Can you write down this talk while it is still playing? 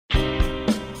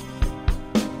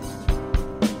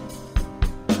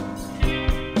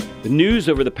news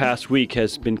over the past week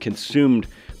has been consumed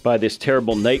by this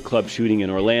terrible nightclub shooting in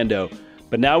Orlando.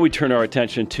 But now we turn our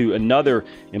attention to another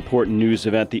important news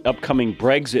event, the upcoming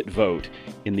Brexit vote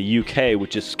in the UK,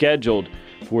 which is scheduled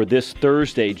for this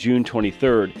Thursday, June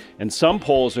 23rd. And some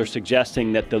polls are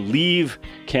suggesting that the Leave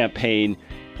campaign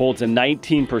holds a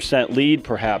 19% lead,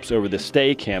 perhaps, over the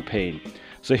Stay campaign.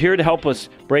 So here to help us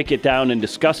break it down and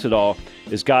discuss it all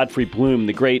is Godfrey Bloom,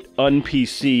 the great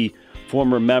un-PC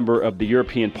former member of the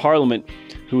European Parliament,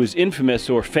 who is infamous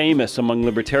or famous among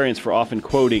libertarians for often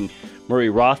quoting Murray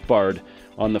Rothbard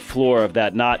on the floor of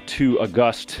that not too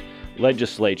august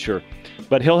legislature.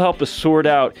 But he'll help us sort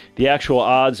out the actual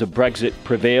odds of Brexit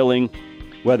prevailing,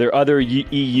 whether other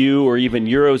EU or even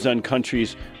Eurozone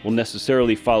countries will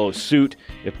necessarily follow suit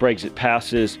if Brexit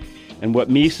passes, and what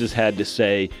Mises had to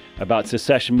say about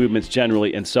secession movements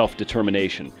generally and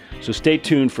self-determination. So stay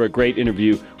tuned for a great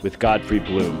interview with Godfrey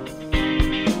Bloom.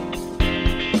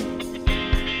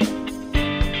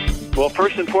 Well,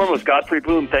 first and foremost, Godfrey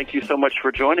Bloom, thank you so much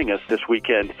for joining us this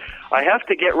weekend. I have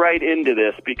to get right into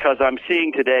this because I'm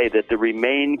seeing today that the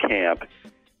Remain camp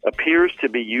appears to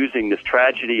be using this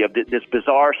tragedy of this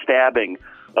bizarre stabbing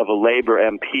of a Labour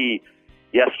MP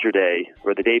yesterday,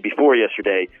 or the day before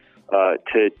yesterday,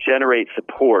 to generate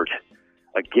support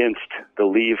against the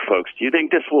Leave folks. Do you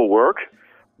think this will work?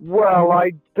 Well,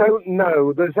 I don't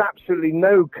know. There's absolutely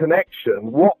no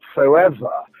connection whatsoever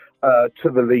to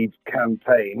the Leave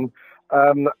campaign.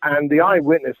 And the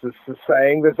eyewitnesses are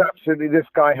saying there's absolutely, this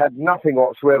guy had nothing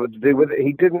whatsoever to do with it.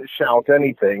 He didn't shout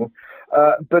anything,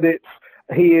 but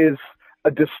he is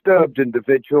a disturbed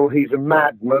individual. He's a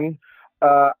madman.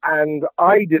 And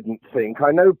I didn't think,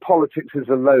 I know politics is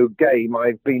a low game.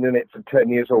 I've been in it for 10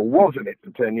 years, or was in it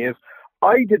for 10 years.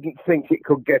 I didn't think it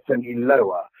could get any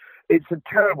lower. It's a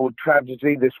terrible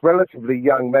tragedy. This relatively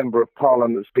young member of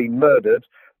parliament's been murdered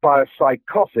by a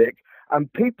psychotic,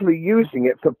 and people are using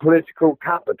it for political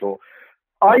capital.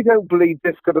 I don't believe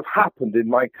this could have happened in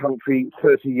my country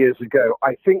 30 years ago.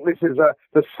 I think this is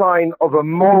the sign of a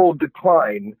moral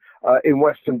decline in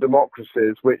Western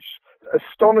democracies, which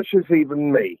astonishes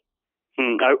even me.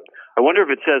 I wonder if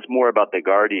it says more about The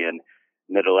Guardian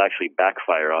and that it'll actually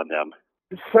backfire on them.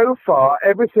 So far,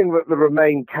 everything that the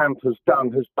Remain camp has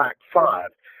done has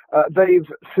backfired. They've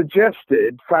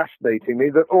suggested,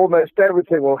 fascinatingly, that almost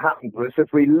everything will happen to us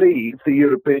if we leave the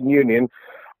European Union.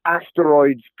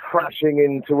 Asteroids crashing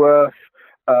into Earth,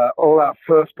 all our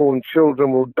firstborn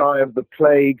children will die of the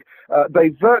plague. They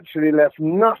virtually left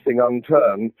nothing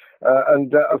unturned.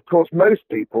 And of course, most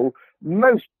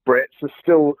Brits are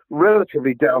still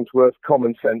relatively down-to-earth,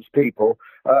 common-sense people,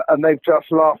 and they've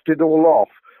just laughed it all off.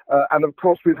 And of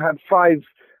course, we've had 5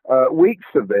 weeks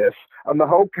of this, and the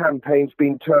whole campaign's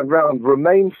been turned around.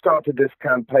 Remain started this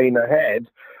campaign ahead,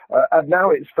 and now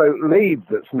it's Vote Leave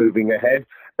that's moving ahead.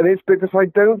 And it's because I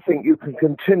don't think you can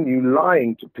continue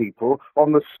lying to people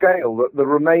on the scale that the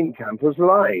Remain camp has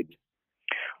lied.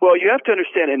 Well, you have to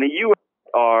understand, in the U.S.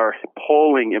 are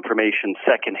polling information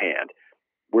secondhand.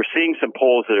 We're seeing some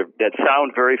polls that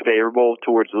sound very favorable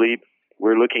towards Leave.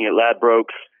 We're looking at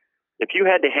Ladbrokes. If you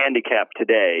had to handicap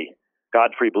today,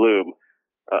 Godfrey Bloom,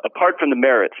 apart from the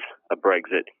merits of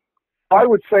Brexit, I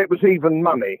would say it was even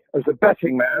money. As a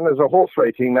betting man, as a horse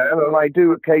racing man, and I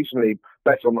do occasionally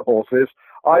bet on the horses,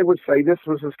 I would say this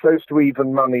was as close to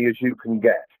even money as you can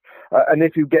get. And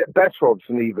if you get better odds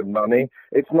than even money,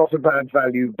 it's not a bad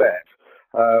value bet.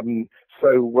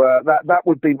 So that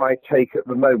would be my take at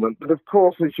the moment. But of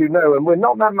course, as you know, and we're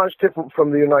not that much different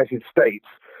from the United States,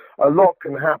 a lot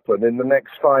can happen in the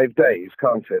next 5 days,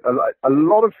 can't it? A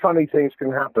lot of funny things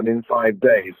can happen in 5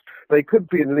 days. They could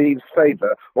be in Leave's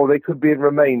favour, or they could be in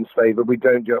Remain's favour. We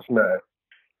don't just know.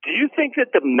 Do you think that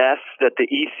the mess that the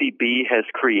ECB has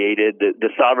created, the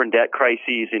sovereign debt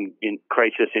crisis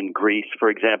in Greece, for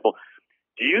example,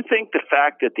 do you think the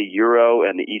fact that the Euro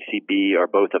and the ECB are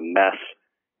both a mess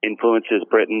influences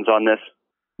Britons on this?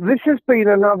 This has been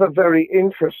another very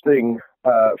interesting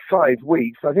 5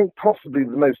 weeks. I think possibly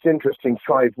the most interesting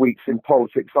 5 weeks in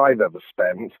politics I've ever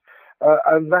spent.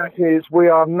 And that is, we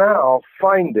are now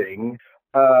finding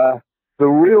the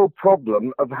real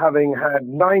problem of having had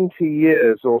 90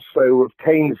 years or so of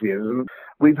Keynesianism.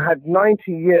 We've had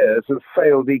 90 years of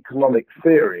failed economic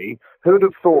theory. Who'd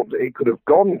have thought that it could have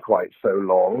gone quite so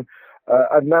long?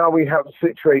 And now we have a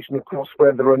situation, of course,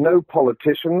 where there are no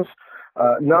politicians,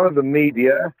 none of the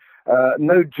media,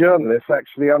 no journalists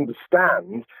actually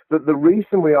understand that the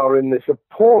reason we are in this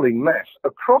appalling mess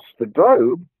across the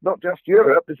globe, not just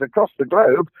Europe, it's across the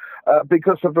globe,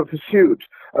 because of the pursuit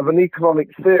of an economic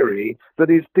theory that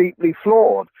is deeply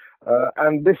flawed.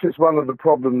 And this is one of the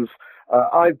problems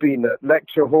I've been at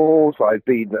lecture halls, I've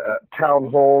been at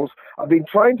town halls. I've been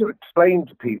trying to explain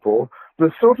to people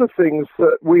the sort of things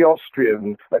that we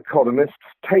Austrian economists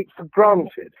take for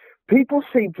granted. People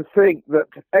seem to think that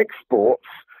exports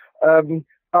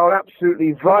are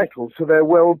absolutely vital to their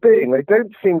well-being. They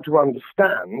don't seem to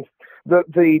understand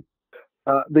that the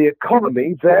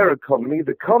economy, their economy,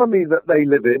 the economy that they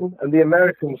live in, and the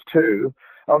Americans too,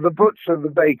 are the butcher, the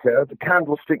baker, the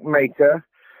candlestick maker,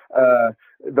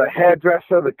 the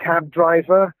hairdresser, the cab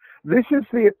driver. This is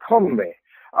the economy.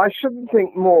 I shouldn't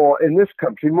think more in this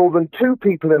country, more than 2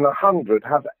 people in 100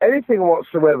 have anything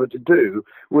whatsoever to do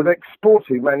with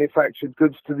exporting manufactured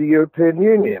goods to the European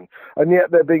Union. And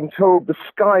yet they're being told the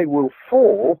sky will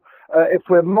fall if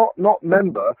we're not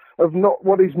member of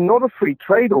what is not a free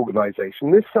trade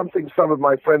organization. This is something some of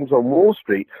my friends on Wall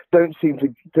Street don't seem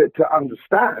to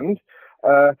understand,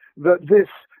 that this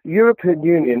European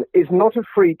Union is not a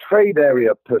free trade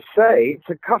area per se, it's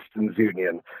a customs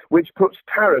union, which puts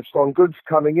tariffs on goods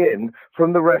coming in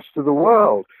from the rest of the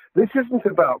world. This isn't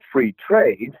about free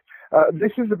trade,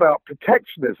 this is about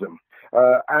protectionism.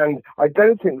 And I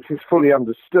don't think this is fully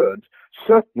understood,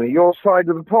 certainly your side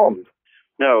of the pond.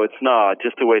 No, it's not.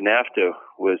 Just the way NAFTA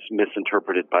was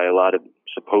misinterpreted by a lot of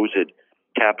supposed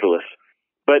capitalists.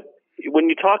 But when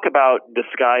you talk about the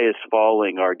sky is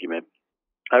falling argument,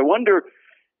 I wonder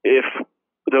if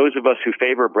those of us who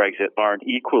favor Brexit aren't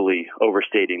equally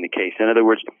overstating the case. In other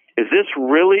words, is this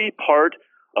really part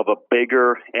of a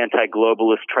bigger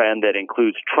anti-globalist trend that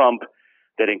includes Trump,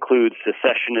 that includes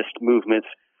secessionist movements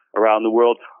around the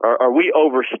world? Or are we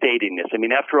overstating this? I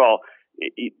mean, after all,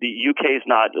 the UK is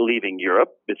not leaving Europe.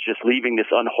 It's just leaving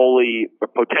this unholy, or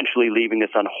potentially leaving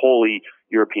this unholy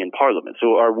European Parliament.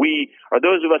 So are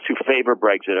those of us who favor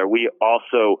Brexit, are we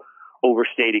also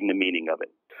overstating the meaning of it?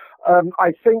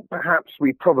 I think perhaps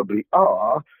we probably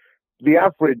are. The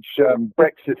average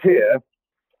Brexiteer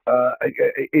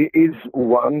is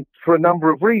one for a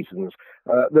number of reasons.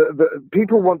 The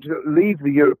people want to leave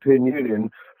the European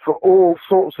Union for all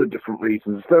sorts of different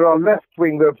reasons. There are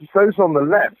left-wing, those on the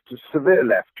left, severe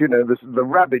left, the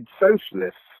rabid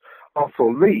socialists are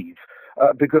for leave.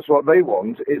 Because what they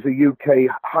want is a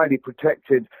UK highly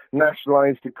protected,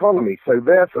 nationalised economy, so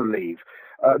they're for leave.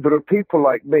 There are people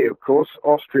like me, of course,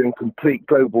 Austrian complete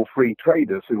global free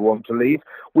traders who want to leave.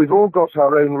 We've all got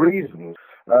our own reasons.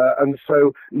 And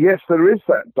so, yes, there is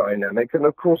that dynamic. And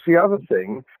of course, the other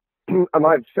thing, and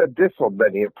I've said this on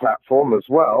many a platform as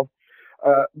well,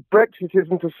 Brexit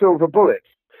isn't a silver bullet.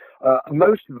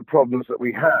 Most of the problems that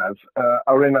we have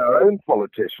are in our own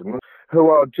politicians, who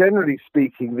are generally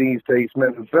speaking these days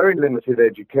men of very limited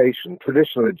education,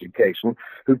 traditional education,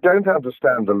 who don't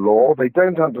understand the law, they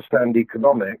don't understand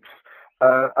economics,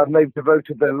 and they've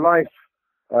devoted their life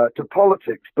to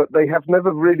politics, but they have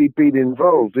never really been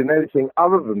involved in anything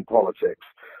other than politics.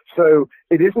 So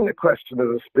it isn't a question of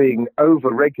us being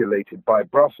over-regulated by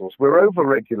Brussels. We're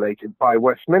over-regulated by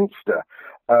Westminster.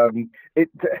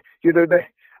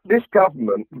 This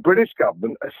government, British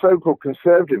government, a so-called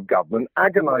conservative government,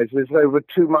 agonizes over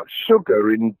too much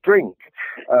sugar in drink.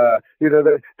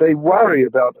 They worry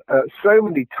about so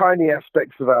many tiny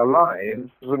aspects of our lives.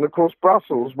 And of course,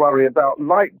 Brussels worry about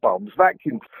light bulbs,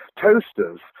 vacuums,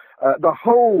 toasters. The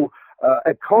whole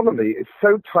economy is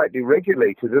so tightly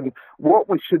regulated. And what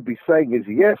we should be saying is,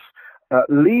 yes,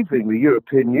 leaving the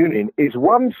European Union is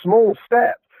one small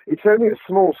step. It's only a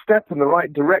small step in the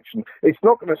right direction. It's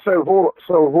not going to solve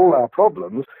all our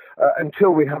problems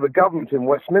until we have a government in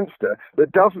Westminster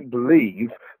that doesn't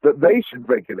believe that they should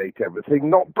regulate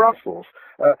everything, not Brussels.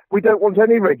 We don't want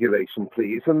any regulation,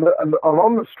 please. And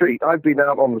on the street, I've been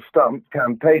out on the stump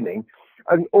campaigning,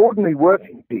 and ordinary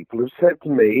working people have said to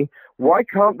me, why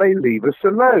can't they leave us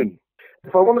alone?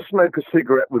 If I want to smoke a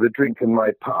cigarette with a drink in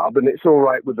my pub, and it's all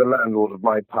right with the landlord of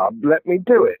my pub, let me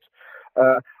do it.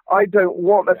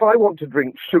 If I want to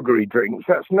drink sugary drinks,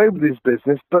 that's nobody's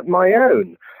business but my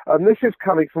own. And this is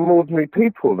coming from ordinary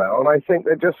people now, and I think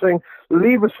they're just saying,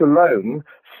 leave us alone,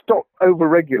 stop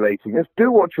over-regulating us,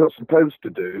 do what you're supposed to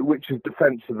do, which is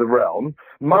defence of the realm,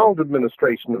 mild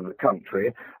administration of the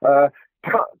country,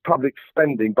 cut public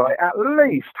spending by at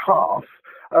least half,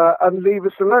 and leave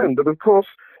us alone. But of course,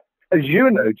 as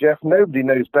you know, Jeff, nobody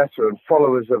knows better, and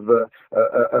followers of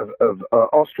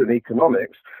Austrian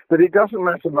economics, that it doesn't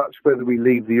matter much whether we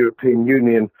leave the European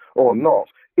Union or not.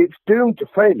 It's doomed to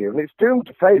failure, and it's doomed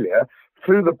to failure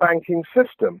through the banking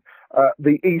system.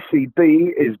 The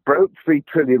ECB is broke, £3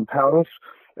 trillion.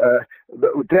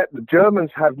 The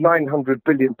Germans have £900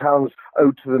 billion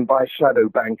owed to them by shadow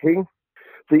banking.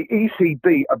 The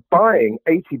ECB are buying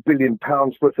 £80 billion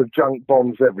worth of junk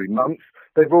bonds every month.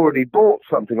 They've already bought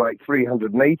something like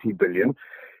 380 billion.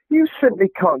 You simply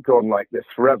can't go on like this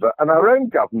forever. And our own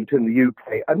government in the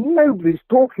UK, and nobody's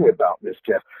talking about this,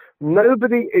 Jeff.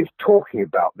 Nobody is talking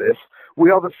about this.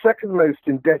 We are the second most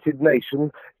indebted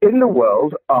nation in the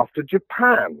world after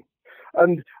Japan.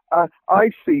 And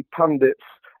I see pundits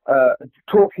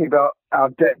talking about our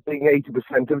debt being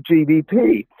 80% of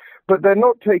GDP, but they're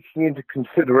not taking into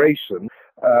consideration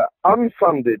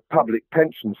unfunded public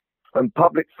pensions and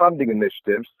public funding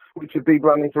initiatives, which have been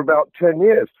running for about 10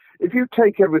 years. If you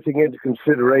take everything into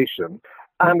consideration,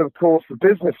 and of course the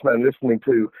businessmen listening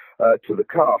to the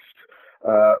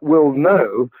cast will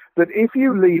know that if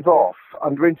you leave off,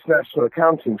 under international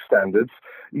accounting standards,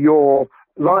 your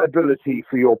liability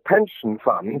for your pension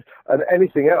fund and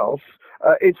anything else,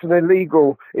 it's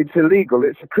illegal,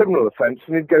 it's a criminal offence,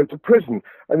 and you'd go to prison.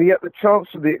 And yet the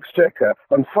Chancellor of the Exchequer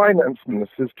and finance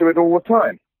ministers do it all the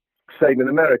time. Same in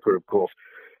America, of course.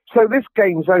 So this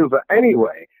game's over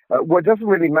anyway. Well, it doesn't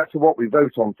really matter what we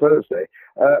vote on Thursday.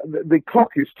 The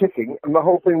clock is ticking, and the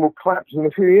whole thing will collapse in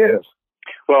a few years.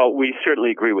 Well, we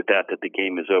certainly agree with that the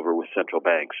game is over with central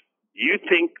banks. Do you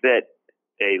think that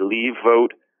a leave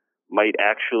vote might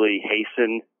actually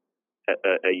hasten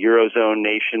a Eurozone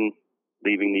nation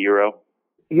leaving the euro?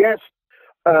 Yes.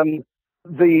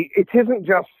 It isn't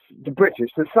just the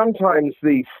British. There's sometimes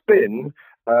the spin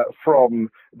from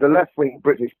the left-wing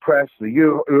British press, the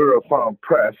Europhile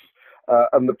press,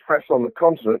 and the press on the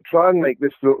continent try and make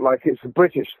this look like it's a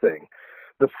British thing.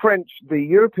 The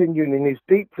European Union is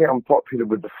deeply unpopular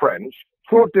with the French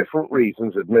for different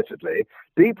reasons, admittedly,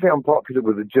 deeply unpopular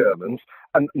with the Germans,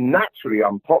 and naturally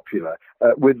unpopular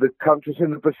with the countries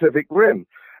in the Pacific Rim.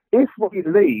 If we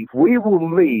leave, we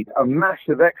will lead a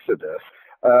massive exodus,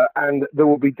 and there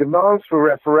will be demands for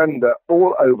referenda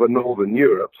all over Northern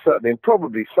Europe, certainly, and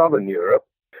probably Southern Europe,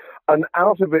 and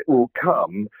out of it will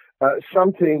come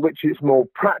something which is more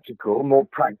practical, more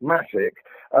pragmatic,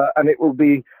 and it will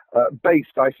be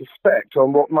based, I suspect,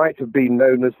 on what might have been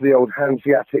known as the old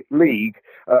Hanseatic League,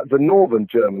 the northern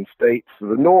German states,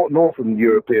 the northern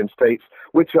European states,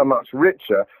 which are much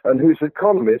richer and whose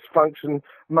economies function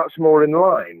much more in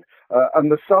line.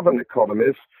 And the southern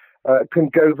economies can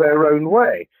go their own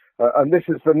way. And this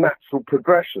is the natural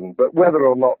progression. But whether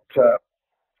or not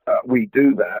we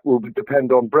do that will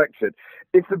depend on Brexit.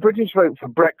 If the British vote for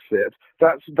Brexit,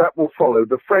 that will follow.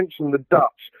 The French and the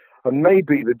Dutch, and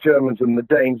maybe the Germans and the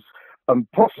Danes, and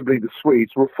possibly the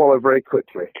Swedes will follow very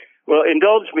quickly. Well,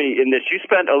 indulge me in this. You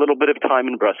spent a little bit of time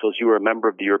in Brussels. You were a member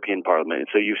of the European Parliament,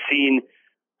 so you've seen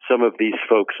some of these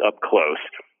folks up close.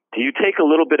 Do you take a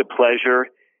little bit of pleasure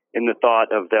in the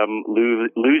thought of them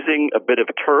losing a bit of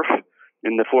turf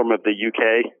in the form of the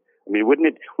UK? I mean, wouldn't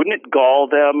it gall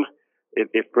them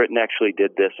if Britain actually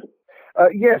did this?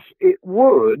 Yes, it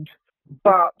would,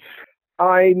 but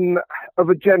I'm of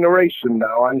a generation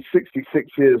now. I'm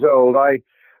 66 years old.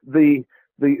 The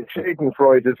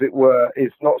Schadenfreude, as it were,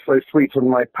 is not so sweet on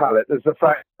my palate as the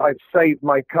fact I've saved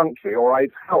my country, or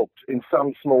I've helped in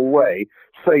some small way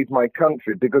save my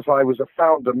country, because I was a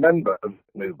founder member of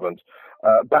the movement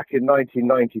back in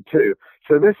 1992.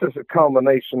 So this is a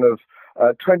culmination of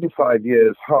 25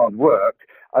 years hard work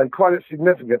and quite a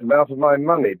significant amount of my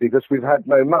money, because we've had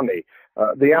no money.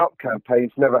 The out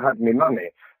campaigns never had any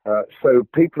money. So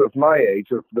people of my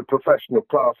age, of the professional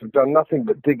class, have done nothing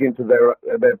but dig into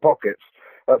their pockets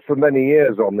for many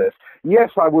years on this.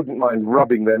 Yes, I wouldn't mind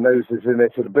rubbing their noses in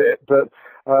it a bit, but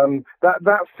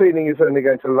that feeling is only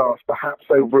going to last perhaps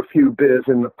over a few beers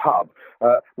in the pub.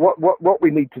 What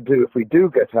we need to do if we do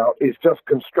get out is just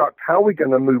construct how we're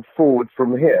going to move forward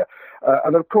from here.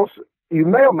 And of course, you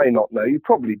may or may not know, you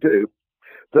probably do,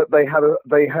 that they had a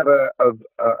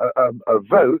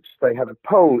vote, they had a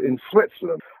poll in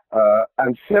Switzerland,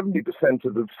 and 70%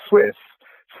 of the Swiss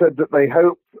said that they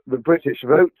hope the British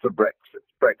vote for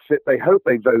Brexit, they hope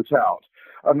they vote out,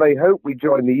 and they hope we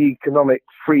join the economic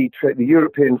free trade, the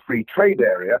European free trade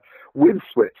area with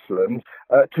Switzerland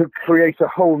to create a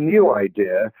whole new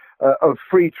idea of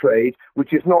free trade,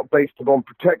 which is not based upon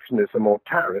protectionism or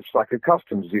tariffs like a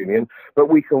customs union, but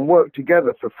we can work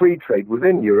together for free trade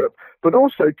within Europe, but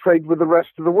also trade with the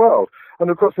rest of the world. And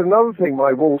of course, another thing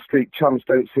my Wall Street chums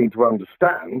don't seem to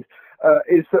understand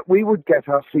is that we would get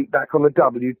our seat back on the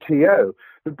WTO.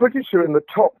 The British are in the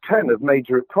top 10 of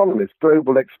major economies,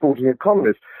 global exporting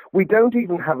economies. We don't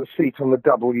even have a seat on the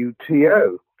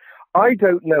WTO. I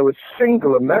don't know a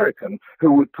single American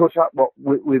who would put up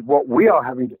with what we are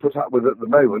having to put up with at the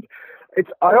moment.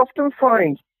 I often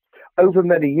find over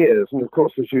many years, and of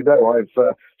course, as you know,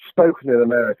 I've spoken in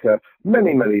America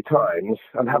many, many times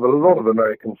and have a lot of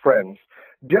American friends.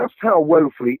 just how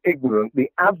woefully ignorant the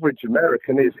average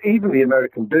American is, even the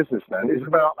American businessman, is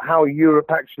about how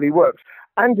Europe actually works,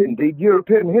 and indeed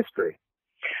European history.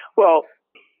 Well,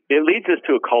 it leads us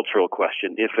to a cultural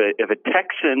question. If a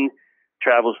Texan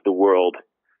travels the world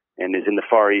and is in the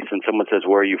Far East and someone says,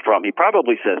 "Where are you from?" he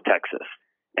probably says Texas.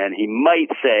 And he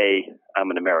might say, "I'm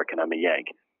an American, I'm a Yank."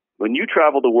 When you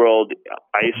travel the world,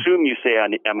 I assume you say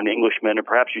I'm an Englishman, or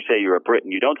perhaps you say you're a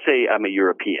Briton. You don't say I'm a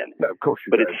European. No, of course you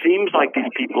But don't. it seems like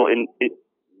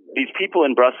these people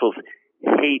in Brussels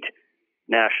hate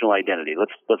national identity.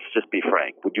 Let's just be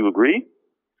frank. Would you agree?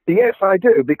 Yes, I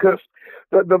do, because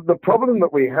the problem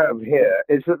that we have here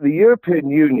is that the European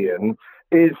Union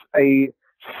is a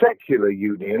secular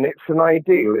union. It's an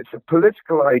ideal. It's a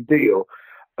political ideal,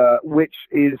 which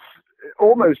is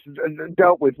almost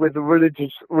dealt with a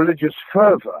religious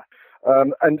fervor.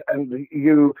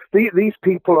 These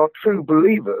people are true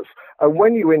believers. And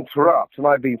when you interrupt, and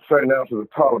I've been thrown out of the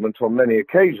parliament on many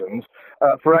occasions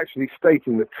for actually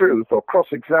stating the truth or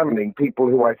cross-examining people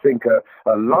who I think are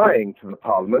lying to the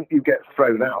parliament, you get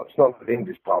thrown out. It's not the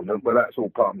English parliament, but that's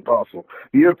all part and parcel.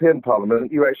 The European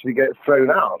parliament, you actually get thrown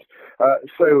out.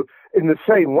 So in the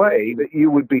same way that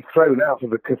you would be thrown out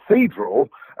of a cathedral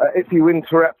if you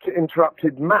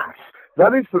interrupted mass,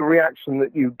 that is the reaction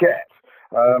that you get.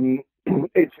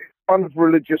 It's one of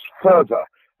religious fervor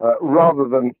rather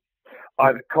than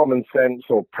either common sense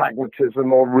or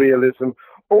pragmatism or realism.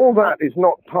 All that is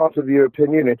not part of the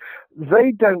European Union.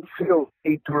 They don't feel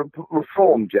the need to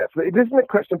reform, Jeff. It isn't a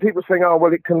question of people saying, "Oh,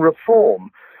 well, it can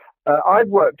reform." I've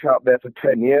worked out there for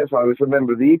 10 years. I was a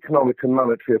member of the Economic and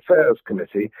Monetary Affairs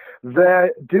Committee.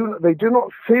 They do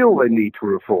not feel they need to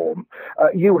reform.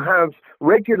 You have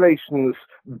regulations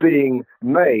being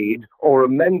made or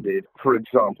amended, for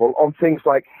example, on things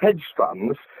like hedge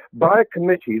funds by a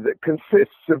committee that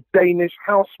consists of Danish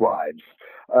housewives,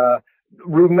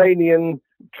 Romanian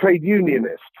trade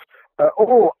unionists,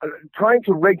 or trying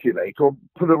to regulate or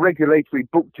put a regulatory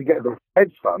book together of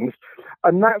hedge funds,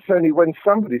 and that's only when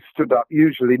somebody stood up,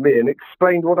 usually me, and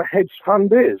explained what a hedge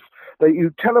fund is. That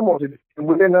you tell them what it is, and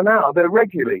within an hour they're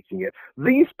regulating it.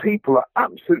 These people are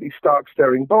absolutely stark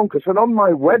staring bonkers. And on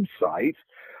my website,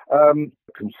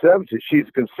 conservative, she's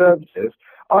conservative,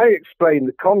 I explain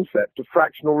the concept of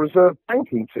fractional reserve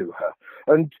banking to her.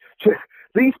 And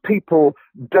these people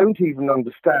don't even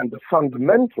understand the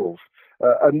fundamentals.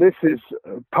 And this is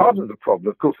part of the problem,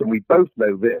 of course, and we both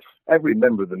know this, every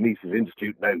member of the Mises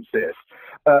Institute knows this,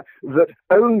 that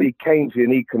only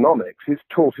Keynesian economics is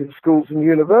taught in schools and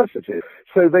universities.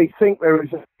 So they think there is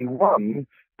only one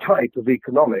type of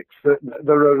economics that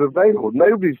are available.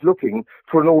 Nobody's looking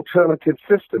for an alternative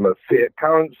system of fiat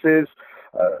currencies,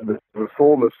 the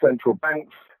reform of central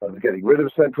banks, getting rid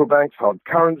of central banks, hard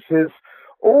currencies,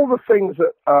 all the things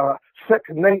that are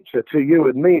second nature to you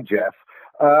and me, Jeff,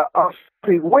 are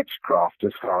simply witchcraft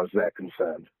as far as they're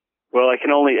concerned. Well, I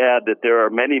can only add that there are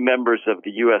many members of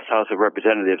the U.S. House of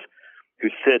Representatives who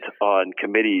sit on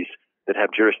committees that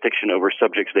have jurisdiction over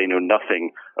subjects they know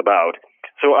nothing about.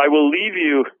 So I will leave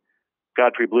you,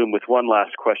 Godfrey Bloom, with one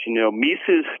last question. You know,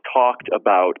 Mises talked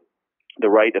about the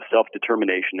right of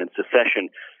self-determination and secession,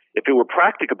 if it were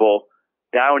practicable,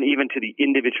 down even to the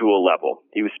individual level.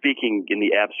 He was speaking in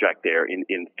the abstract there,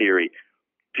 in theory.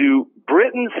 Do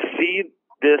Britons see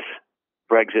this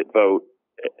Brexit vote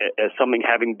as something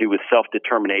having to do with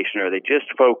self-determination, or are they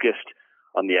just focused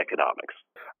on the economics?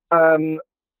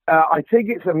 I think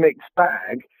it's a mixed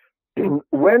bag.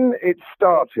 When it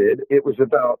started, it was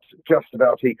just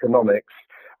about economics,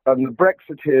 and the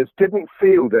Brexiteers didn't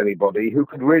field anybody who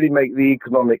could really make the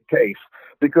economic case,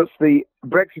 because the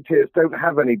Brexiteers don't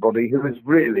have anybody who is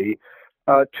really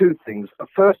two things. A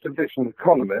first edition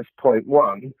economist, point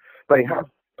one, they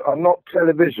are not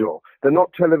televisual. They're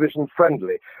not television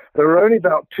friendly. There are only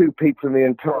about two people in the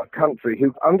entire country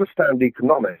who understand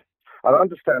economics and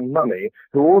understand money,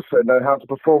 who also know how to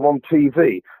perform on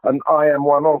TV, and I am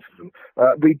one of them.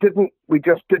 We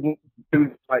just didn't do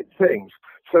the right things.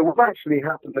 So what actually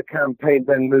happened, the campaign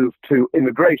then moved to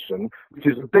immigration, which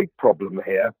is a big problem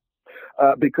here,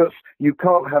 because you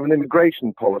can't have an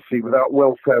immigration policy without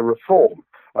welfare reform.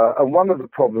 And one of the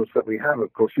problems that we have,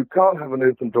 of course, you can't have an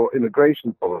open-door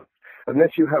immigration policy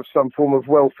unless you have some form of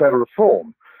welfare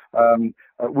reform.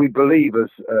 We believe,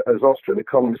 as Austrian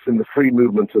economists, in the free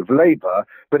movement of labour,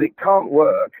 but it can't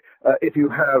work if you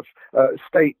have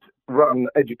state-run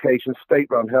education,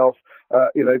 state-run health,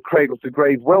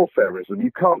 cradle-to-grave welfareism.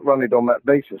 You can't run it on that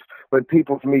basis when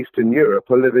people from Eastern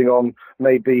Europe are living on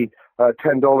maybe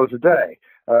 $10 a day.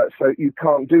 So you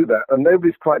can't do that. And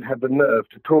nobody's quite had the nerve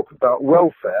to talk about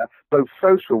welfare, both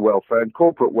social welfare and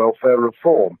corporate welfare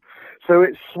reform. So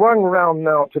it's swung around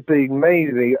now to being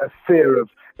mainly a fear of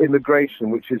immigration,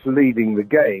 which is leading the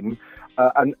game.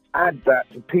 And add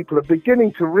that to people are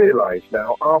beginning to realize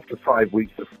now, after 5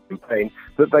 weeks of campaign,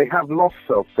 that they have lost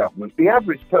self-government. The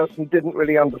average person didn't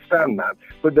really understand that,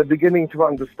 but they're beginning to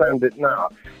understand it now.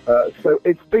 So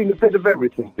it's been a bit of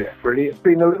everything, Jeff, really. It's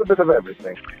been a little bit of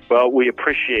everything. Well, we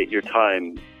appreciate your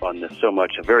time on this so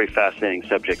much. A very fascinating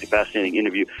subject, a fascinating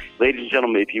interview. Ladies and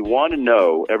gentlemen, if you want to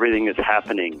know everything that's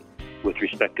happening with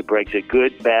respect to Brexit,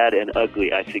 good, bad, and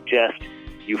ugly, I suggest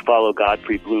you follow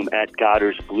Godfrey Bloom at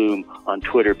Godders Bloom on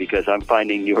Twitter, because I'm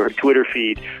finding your Twitter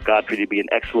feed, Godfrey, to be an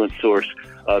excellent source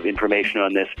of information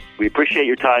on this. We appreciate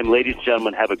your time. Ladies and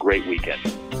gentlemen, have a great weekend.